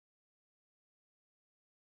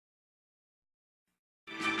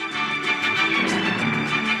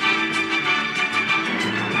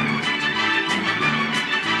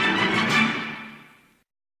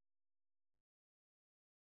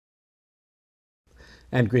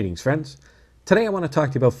And greetings, friends. Today I want to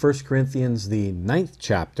talk to you about 1 Corinthians, the 9th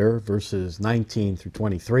chapter, verses 19 through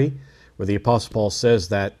 23, where the Apostle Paul says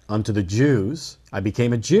that unto the Jews I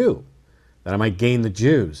became a Jew, that I might gain the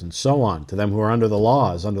Jews, and so on. To them who are under the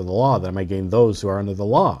law as under the law, that I might gain those who are under the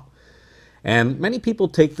law. And many people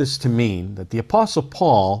take this to mean that the Apostle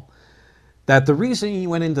Paul, that the reason he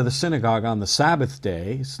went into the synagogue on the Sabbath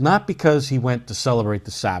day is not because he went to celebrate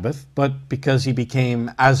the Sabbath, but because he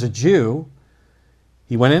became, as a Jew,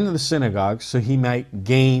 he went into the synagogue so he might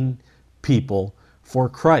gain people for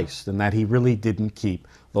Christ, and that he really didn't keep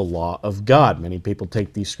the law of God. Many people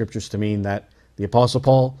take these scriptures to mean that the Apostle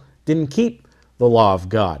Paul didn't keep the law of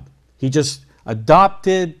God. He just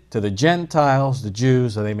adopted to the Gentiles, the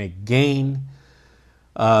Jews, so they may gain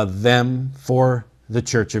them for the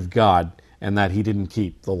church of God, and that he didn't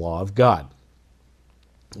keep the law of God.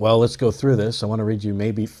 Well, let's go through this. I want to read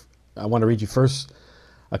you first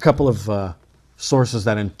a couple of sources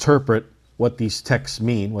that interpret what these texts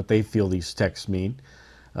mean, what they feel these texts mean.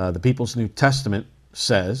 The People's New Testament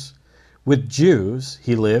says, with Jews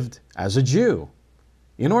he lived as a Jew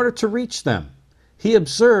in order to reach them. He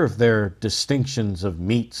observed their distinctions of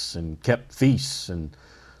meats and kept feasts and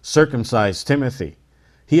circumcised Timothy.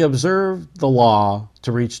 He observed the law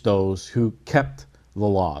to reach those who kept the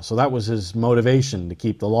law. So that was his motivation to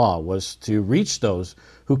keep the law, was to reach those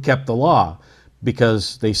who kept the law.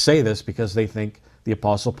 Because they say this because they think the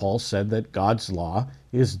Apostle Paul said that God's law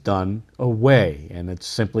is done away, and it's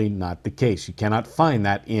simply not the case. You cannot find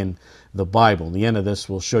that in the Bible. In the end of this,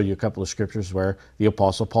 we'll show you a couple of scriptures where the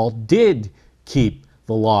Apostle Paul did keep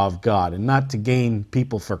the law of God, and not to gain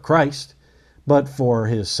people for Christ, but for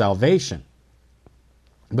his salvation.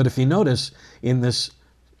 But if you notice in this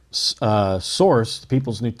source, the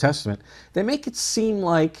People's New Testament, they make it seem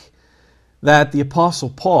like that the Apostle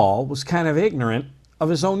Paul was kind of ignorant of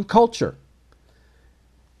his own culture.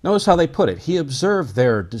 Notice how they put it. He observed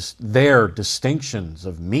their distinctions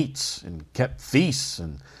of meats and kept feasts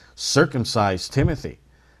and circumcised Timothy.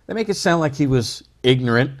 They make it sound like he was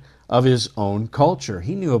ignorant of his own culture.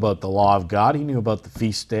 He knew about the law of God. He knew about the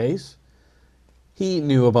feast days. He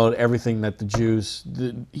knew about everything that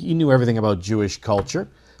he knew everything about Jewish culture.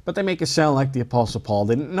 But they make it sound like the Apostle Paul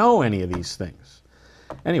didn't know any of these things.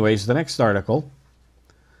 Anyways, the next article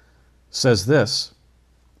says this: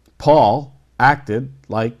 Paul acted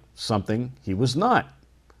like something he was not.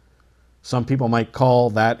 Some people might call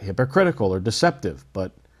that hypocritical or deceptive,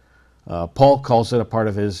 but Paul calls it a part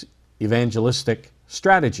of his evangelistic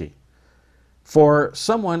strategy. For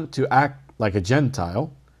someone to act like a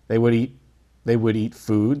Gentile, they would eat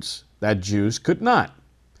foods that Jews could not,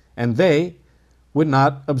 and they would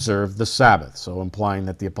not observe the Sabbath. So implying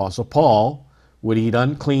that the Apostle Paul would eat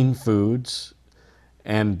unclean foods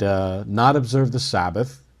and not observe the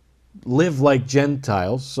Sabbath, live like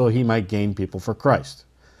Gentiles so he might gain people for Christ.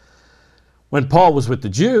 When Paul was with the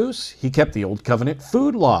Jews, he kept the Old Covenant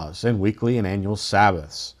food laws and weekly and annual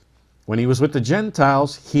Sabbaths. When he was with the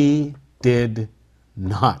Gentiles, he did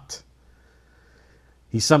not.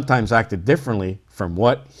 He sometimes acted differently from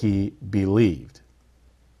what he believed.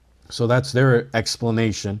 So that's their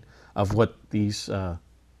explanation of what these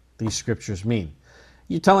scriptures mean.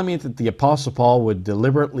 You're telling me that the Apostle Paul would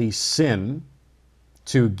deliberately sin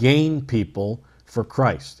to gain people for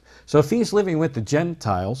Christ. So if he's living with the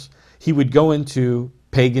Gentiles, he would go into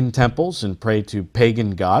pagan temples and pray to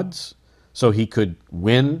pagan gods so he could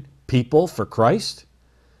win people for Christ?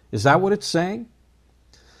 Is that what it's saying?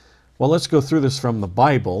 Well, let's go through this from the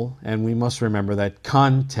Bible, and we must remember that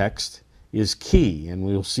context is key, and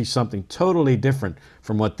we'll see something totally different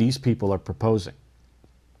from what these people are proposing.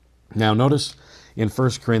 Now notice in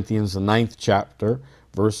 1 Corinthians, the 9th chapter,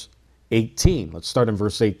 verse 18. Let's start in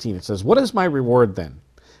verse 18. It says, what is my reward then?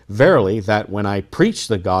 Verily, that when I preach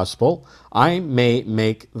the gospel, I may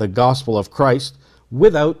make the gospel of Christ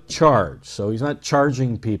without charge. So he's not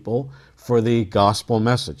charging people for the gospel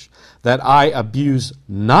message. That I abuse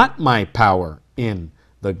not my power in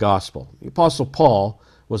the gospel. The Apostle Paul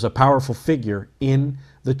was a powerful figure in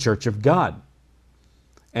the church of God.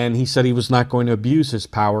 And he said he was not going to abuse his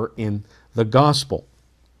power in the gospel.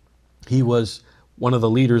 He was one of the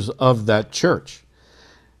leaders of that church.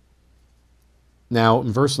 Now,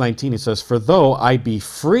 in verse 19, it says, for though I be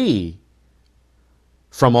free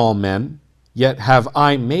from all men, yet have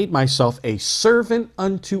I made myself a servant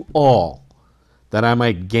unto all, that I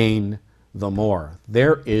might gain the more.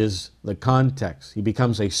 There is the context. He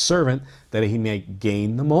becomes a servant that he may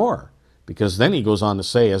gain the more. Because then he goes on to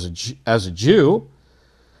say, as a Jew,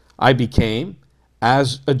 I became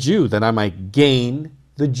as a Jew, that I might gain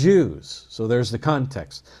the Jews. So there's the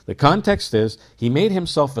context. The context is, he made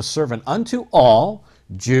himself a servant unto all,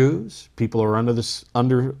 Jews, people who are under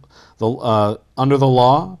the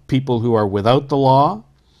law, people who are without the law,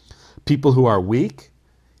 people who are weak.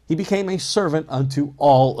 He became a servant unto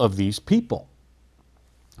all of these people.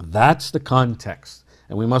 That's the context,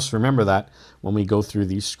 and we must remember that when we go through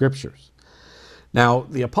these scriptures. Now,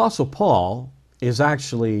 the Apostle Paul is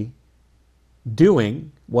actually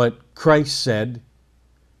doing what Christ said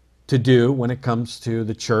to do when it comes to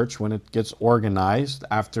the church, when it gets organized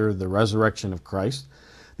after the resurrection of Christ.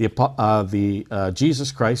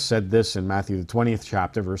 Jesus Christ said this in Matthew the 20th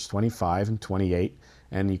chapter, verse 25 and 28,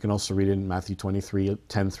 and you can also read it in Matthew 23,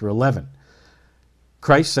 10 through 11.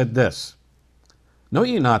 Christ said this, "Know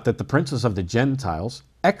ye not that the princes of the Gentiles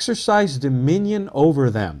exercise dominion over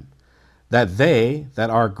them, that they that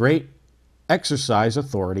are great exercise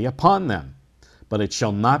authority upon them? But it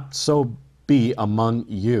shall not so be among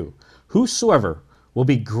you. Whosoever will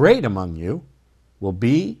be great among you,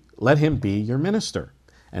 let him be your minister.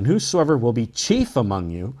 And whosoever will be chief among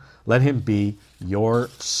you, let him be your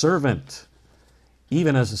servant.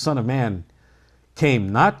 Even as the Son of Man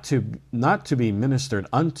came not to be ministered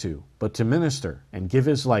unto, but to minister and give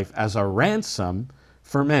his life as a ransom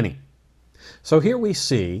for many." So here we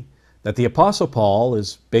see that the Apostle Paul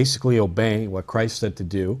is basically obeying what Christ said to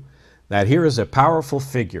do, that here is a powerful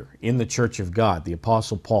figure in the church of God, the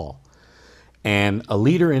Apostle Paul, and a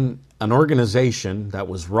leader in an organization that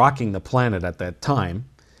was rocking the planet at that time,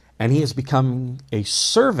 and he is becoming a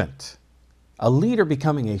servant, a leader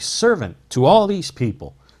becoming a servant to all these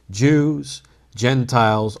people, Jews,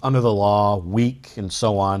 Gentiles, under the law, weak, and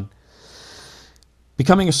so on,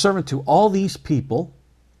 becoming a servant to all these people,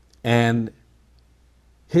 and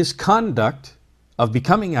his conduct of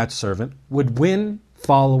becoming that servant would win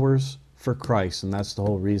followers for Christ. And that's the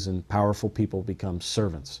whole reason powerful people become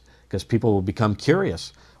servants, because people will become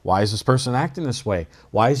curious. Why is this person acting this way?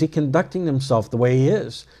 Why is he conducting himself the way he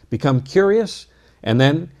is? Become curious, and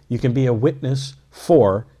then you can be a witness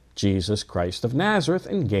for Jesus Christ of Nazareth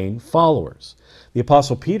and gain followers. The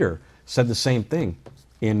Apostle Peter said the same thing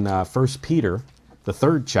in 1 Peter, the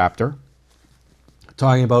 3rd chapter,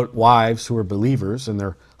 talking about wives who were believers and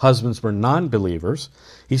their husbands were non-believers.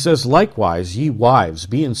 He says, "Likewise, ye wives,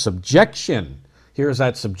 be in subjection." Here's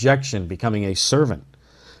that subjection, becoming a servant,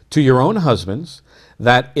 "to your own husbands,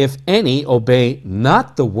 that if any obey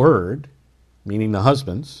not the word," meaning the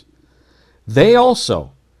husbands, "they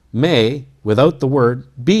also may, without the word,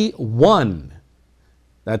 be won."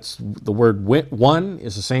 That's the word "won"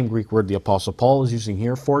 is the same Greek word the Apostle Paul is using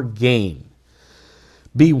here for gain.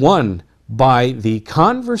 "Be won by the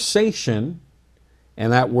conversation,"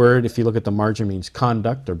 and that word, if you look at the margin, means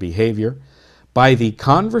conduct or behavior, "by the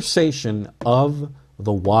conversation of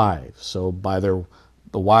the wives." So by the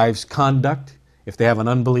wives' conduct, if they have an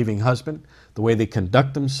unbelieving husband, the way they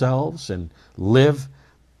conduct themselves and live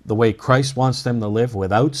the way Christ wants them to live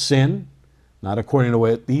without sin, not according to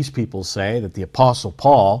what these people say, that the Apostle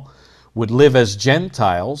Paul would live as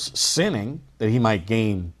Gentiles, sinning, that he might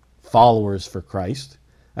gain followers for Christ.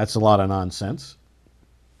 That's a lot of nonsense.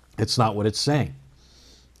 It's not what it's saying.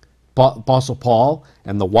 Apostle Paul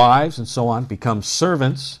and the wives and so on become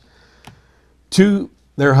servants to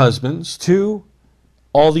their husbands, to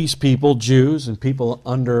all these people, Jews and people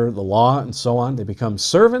under the law and so on. They become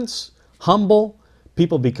servants, humble,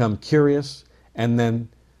 people become curious, and then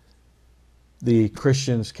the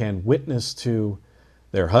Christians can witness to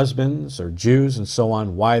their husbands or Jews and so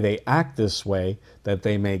on why they act this way, that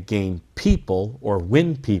they may gain people or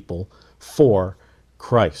win people for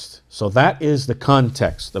Christ. So that is the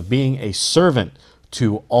context of being a servant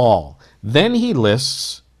to all. Then he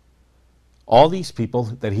lists all these people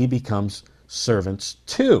that he becomes servants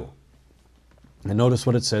to. And notice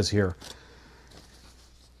what it says here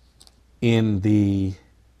in the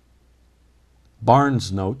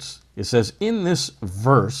Barnes notes. It says, in this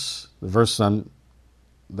verse, the verse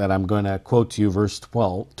that I'm going to quote to you, verse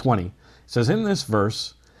 20, it says, in this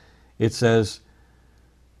verse, it says,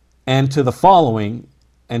 and to the following,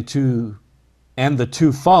 and the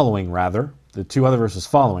two following, rather, the two other verses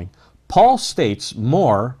following, Paul states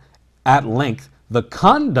more at length the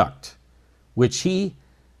conduct which he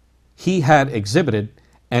had exhibited,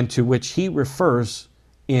 and to which he refers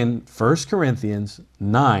in 1 Corinthians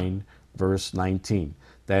 9, verse 19,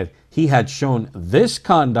 that he had shown this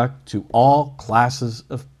conduct to all classes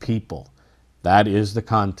of people. That is the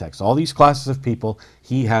context. All these classes of people,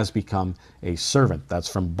 he has become a servant. That's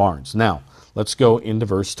from Barnes. Now, let's go into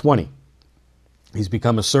verse 20. He's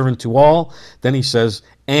become a servant to all. Then he says,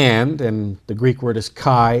 and the Greek word is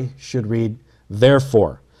kai, should read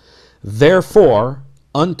therefore. Therefore,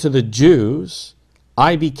 unto the Jews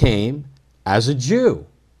I became as a Jew.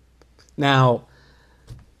 Now,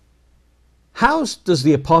 does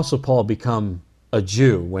the Apostle Paul become a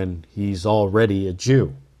Jew when he's already a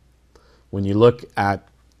Jew? When you look at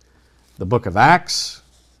the book of Acts,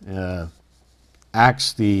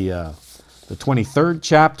 Acts the 23rd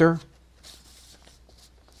chapter,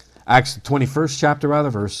 Acts the 21st chapter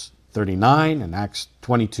rather, verse 39, and Acts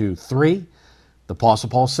 22:3, the Apostle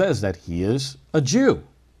Paul says that he is a Jew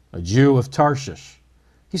of Tarshish.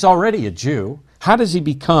 He's already a Jew. How does he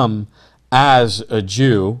become as a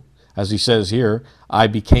Jew? As he says here, I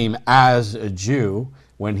became as a Jew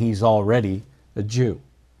when he's already a Jew.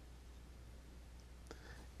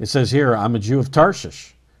 It says here, I'm a Jew of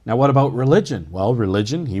Tarshish. Now what about religion? Well,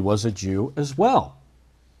 religion, he was a Jew as well.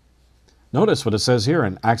 Notice what it says here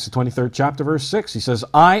in Acts the 23rd chapter, verse 6. He says,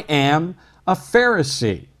 I am a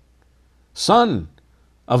Pharisee, son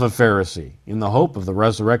of a Pharisee, in the hope of the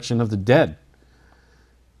resurrection of the dead.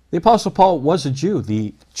 The Apostle Paul was a Jew.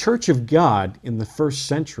 The Church of God in the first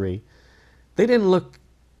century, they didn't look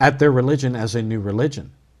at their religion as a new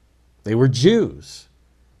religion. They were Jews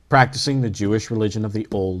practicing the Jewish religion of the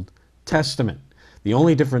Old Testament. The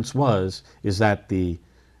only difference is that the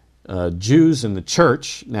Jews in the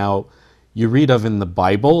church, now you read of in the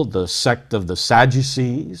Bible, the sect of the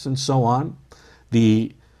Sadducees and so on.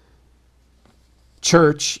 The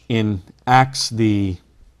church in Acts the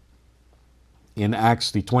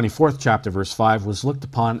 24th chapter, verse 5, was looked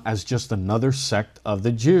upon as just another sect of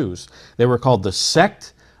the Jews. They were called the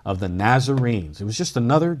sect of the Nazarenes. It was just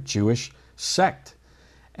another Jewish sect.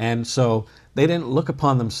 And so they didn't look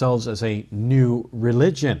upon themselves as a new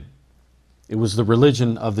religion. It was the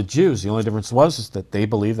religion of the Jews. The only difference is that they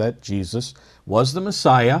believed that Jesus was the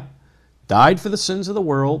Messiah, died for the sins of the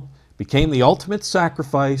world, became the ultimate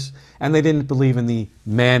sacrifice, and they didn't believe in the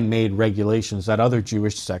man-made regulations that other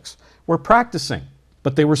Jewish sects were practicing.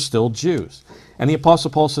 But they were still Jews. And the Apostle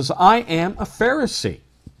Paul says, I am a Pharisee.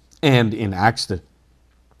 And in Acts the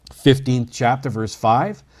 15th chapter, verse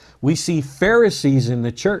 5, we see Pharisees in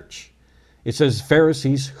the church. It says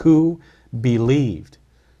Pharisees who believed.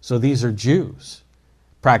 So these are Jews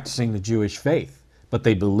practicing the Jewish faith, but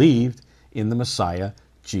they believed in the Messiah,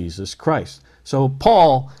 Jesus Christ. So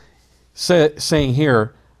Paul saying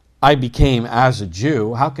here, I became as a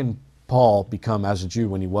Jew. How can Paul become as a Jew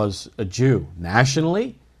when he was a Jew?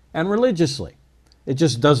 Nationally and religiously. It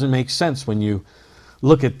just doesn't make sense when you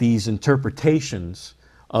look at these interpretations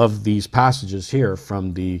of these passages here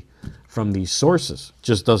from these sources. It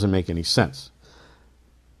just doesn't make any sense.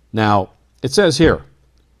 Now, it says here,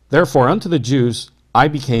 therefore unto the Jews I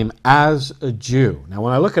became as a Jew. Now,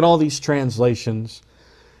 when I look at all these translations,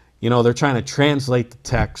 you know, they're trying to translate the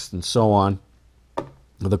text and so on.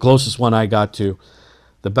 The closest one I got to,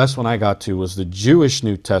 the best one I got to was the Jewish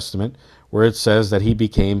New Testament, where it says that he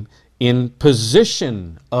became in a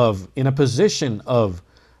position of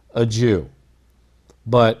a Jew.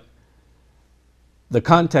 But the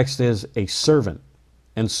context is a servant.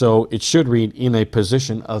 And so it should read in a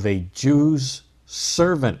position of a Jew's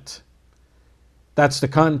servant. That's the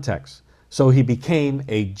context. So he became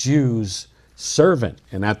a Jew's servant.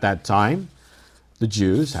 And at that time, the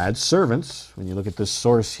Jews had servants. When you look at this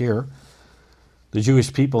source here, the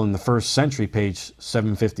Jewish people in the first century, page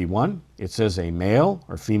 751, it says a male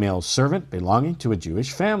or female servant belonging to a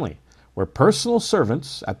Jewish family, were personal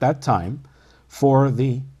servants at that time for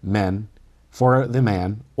the man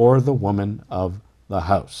or the woman of the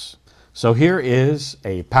house. So here is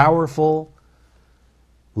a powerful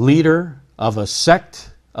leader of a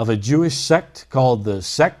sect, of a Jewish sect called the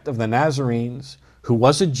sect of the Nazarenes, who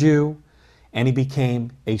was a Jew, and he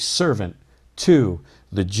became a servant to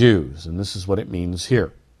the Jews. And this is what it means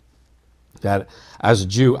here. That as a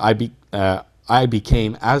Jew, I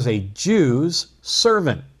became as a Jew's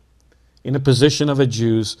servant, in a position of a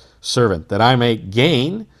Jew's servant, that I may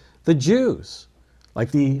gain the Jews.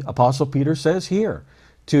 Like the Apostle Peter says here,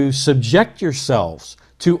 to subject yourselves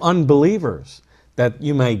to unbelievers, that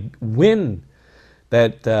you might win,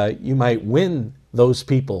 those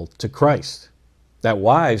people to Christ, that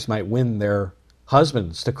wives might win their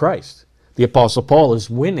husbands to Christ. The Apostle Paul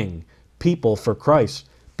is winning people for Christ,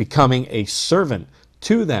 becoming a servant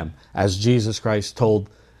to them, as Jesus Christ told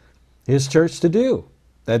his church to do,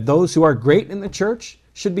 that those who are great in the church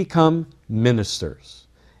should become ministers.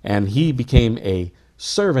 And he became a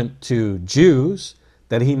servant to Jews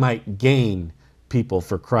that he might gain people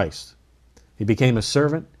for Christ. He became a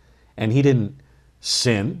servant, and he didn't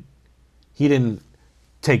sin. He didn't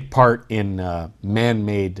take part in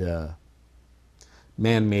man-made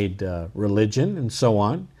religion and so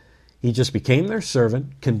on. He just became their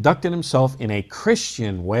servant, conducted himself in a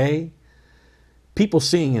Christian way. People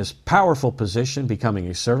seeing his powerful position, becoming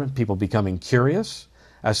a servant, people becoming curious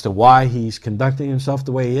as to why he's conducting himself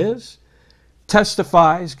the way he is,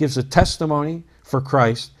 testifies, gives a testimony for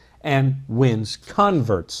Christ, and wins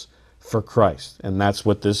converts for Christ. And that's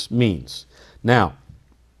what this means. Now,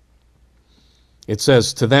 it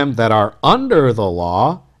says, to them that are under the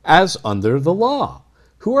law, as under the law.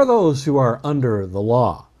 Who are those who are under the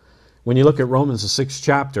law? When you look at Romans, the 6th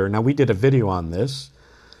chapter, now we did a video on this,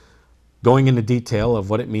 going into detail of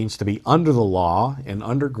what it means to be under the law and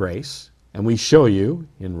under grace. And we show you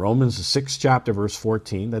in Romans, the 6th chapter, verse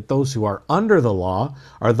 14, that those who are under the law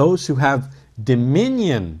are those who have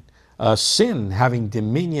dominion, sin having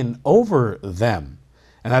dominion over them.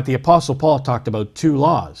 And that the Apostle Paul talked about two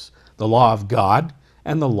laws, the law of God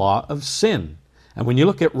and the law of sin. And when you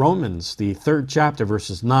look at Romans, the 3rd chapter,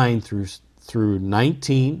 verses 9 through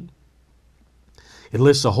 19, it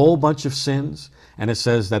lists a whole bunch of sins, and it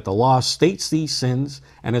says that the law states these sins,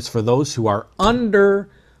 and it's for those who are under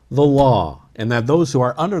the law, and that those who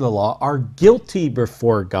are under the law are guilty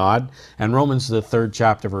before God. And Romans, the 3rd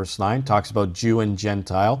chapter, verse 9, talks about Jew and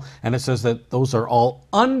Gentile, and it says that those are all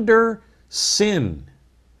under sin.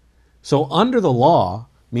 So under the law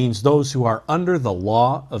means those who are under the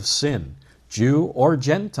law of sin, Jew or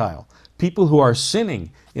Gentile, people who are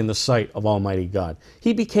sinning in the sight of Almighty God.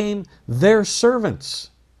 He became their servants.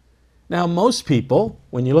 Now, most people,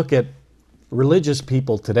 when you look at religious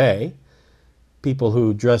people today, people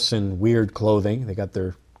who dress in weird clothing, they got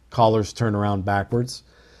their collars turned around backwards,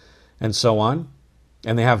 and so on,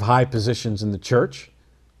 and they have high positions in the church,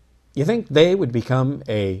 you think they would become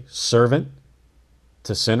a servant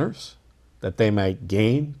to sinners, that they might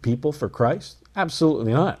gain people for Christ?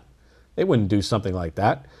 Absolutely not. They wouldn't do something like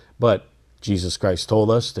that. But Jesus Christ told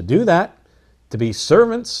us to do that, to be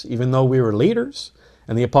servants, even though we were leaders.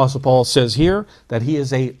 And the Apostle Paul says here that he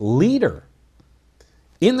is a leader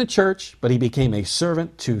in the church, but he became a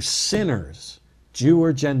servant to sinners, Jew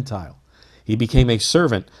or Gentile. He became a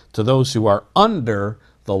servant to those who are under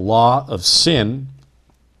the law of sin,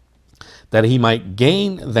 that he might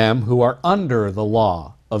gain them who are under the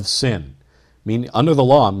law of sin. Under the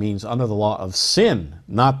law means under the law of sin,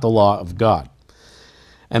 not the law of God.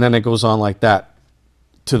 And then it goes on like that.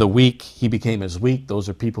 To the weak, he became as weak. Those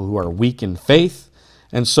are people who are weak in faith,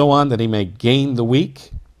 and so on, that he may gain the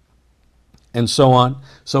weak, and so on.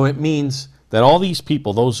 So it means that all these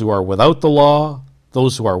people, those who are without the law,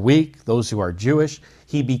 those who are weak, those who are Jewish,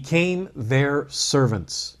 he became their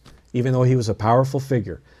servants, even though he was a powerful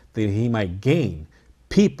figure, that he might gain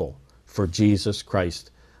people for Jesus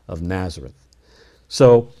Christ of Nazareth.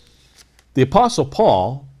 So the Apostle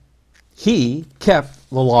Paul, he kept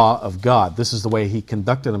the law of God. This is the way he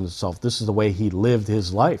conducted himself. This is the way he lived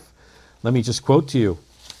his life. Let me just quote to you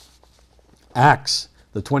Acts,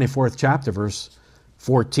 the 24th chapter, verse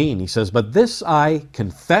 14. He says, "But this I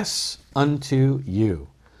confess unto you,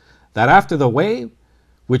 that after the way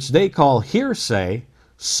which they call hearsay,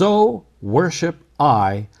 so worship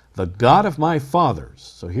I the God of my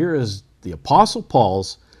fathers." So here is the Apostle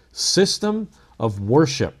Paul's system of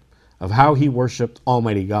worship, of how he worshiped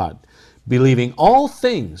Almighty God, believing all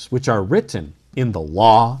things which are written in the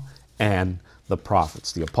law and the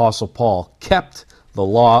prophets. The Apostle Paul kept the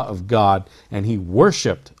law of God, and he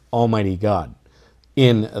worshiped Almighty God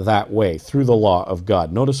in that way, through the law of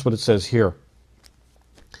God. Notice what it says here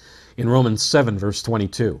in Romans 7, verse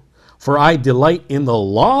 22. "For I delight in the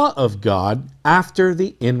law of God after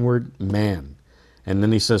the inward man." And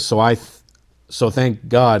then he says, so thank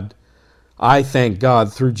God, I thank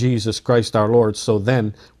God through Jesus Christ our Lord. So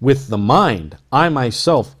then, with the mind, I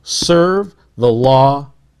myself serve the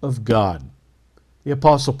law of God. The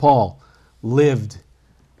Apostle Paul lived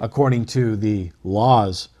according to the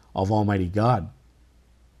laws of Almighty God.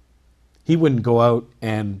 He wouldn't go out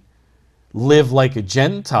and live like a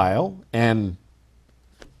Gentile and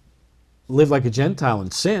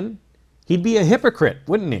sin. He'd be a hypocrite,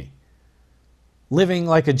 wouldn't he? Living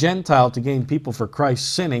like a Gentile to gain people for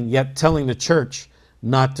Christ, sinning, yet telling the church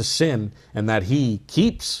not to sin, and that he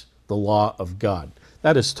keeps the law of God.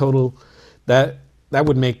 That is total, that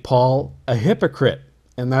would make Paul a hypocrite.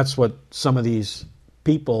 And that's what some of these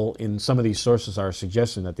people in some of these sources are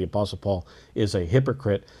suggesting, that the Apostle Paul is a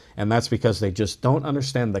hypocrite, and that's because they just don't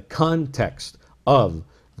understand the context of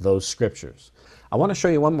those scriptures. I want to show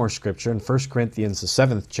you one more scripture in 1 Corinthians, the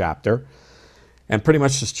 7th chapter. And pretty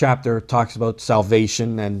much this chapter talks about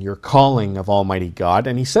salvation and your calling of Almighty God.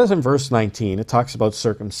 And he says in verse 19, it talks about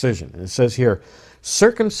circumcision. And it says here,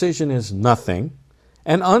 "Circumcision is nothing,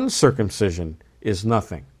 and uncircumcision is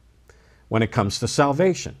nothing," when it comes to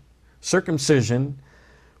salvation. Circumcision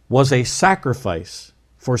was a sacrifice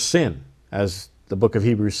for sin, as the book of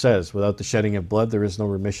Hebrews says, without the shedding of blood, there is no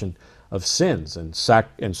remission of sins. And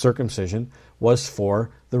circumcision was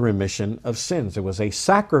for the remission of sins. It was a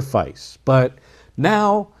sacrifice. But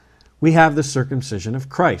now we have the circumcision of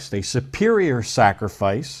Christ, a superior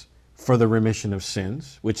sacrifice for the remission of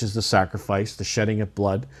sins, which is the sacrifice, the shedding of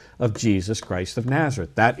blood of Jesus Christ of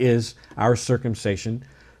Nazareth. That is our circumcision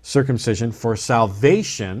for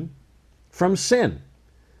salvation from sin.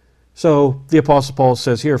 So the Apostle Paul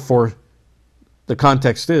says here, for the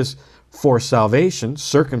context is, for salvation,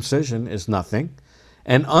 circumcision is nothing,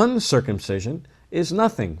 and uncircumcision is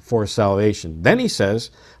nothing for salvation. Then he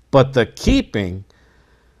says, but the keeping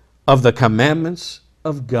of the commandments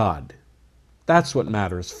of God. That's what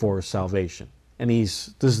matters for salvation. And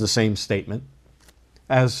this is the same statement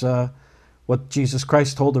as what Jesus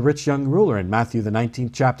Christ told the rich young ruler in Matthew the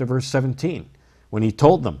 19th chapter, verse 17. When he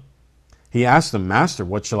told them, he asked them, Master,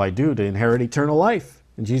 what shall I do to inherit eternal life?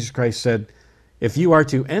 And Jesus Christ said, if you are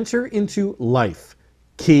to enter into life,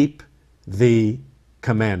 keep the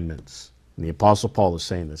commandments. And the Apostle Paul is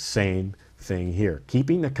saying the same thing here.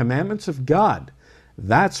 Keeping the commandments of God,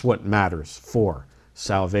 that's what matters for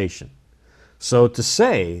salvation. So to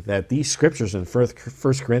say that these scriptures in 1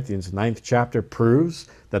 Corinthians 9th chapter proves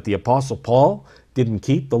that the Apostle Paul didn't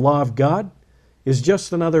keep the law of God is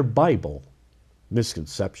just another Bible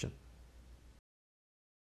misconception.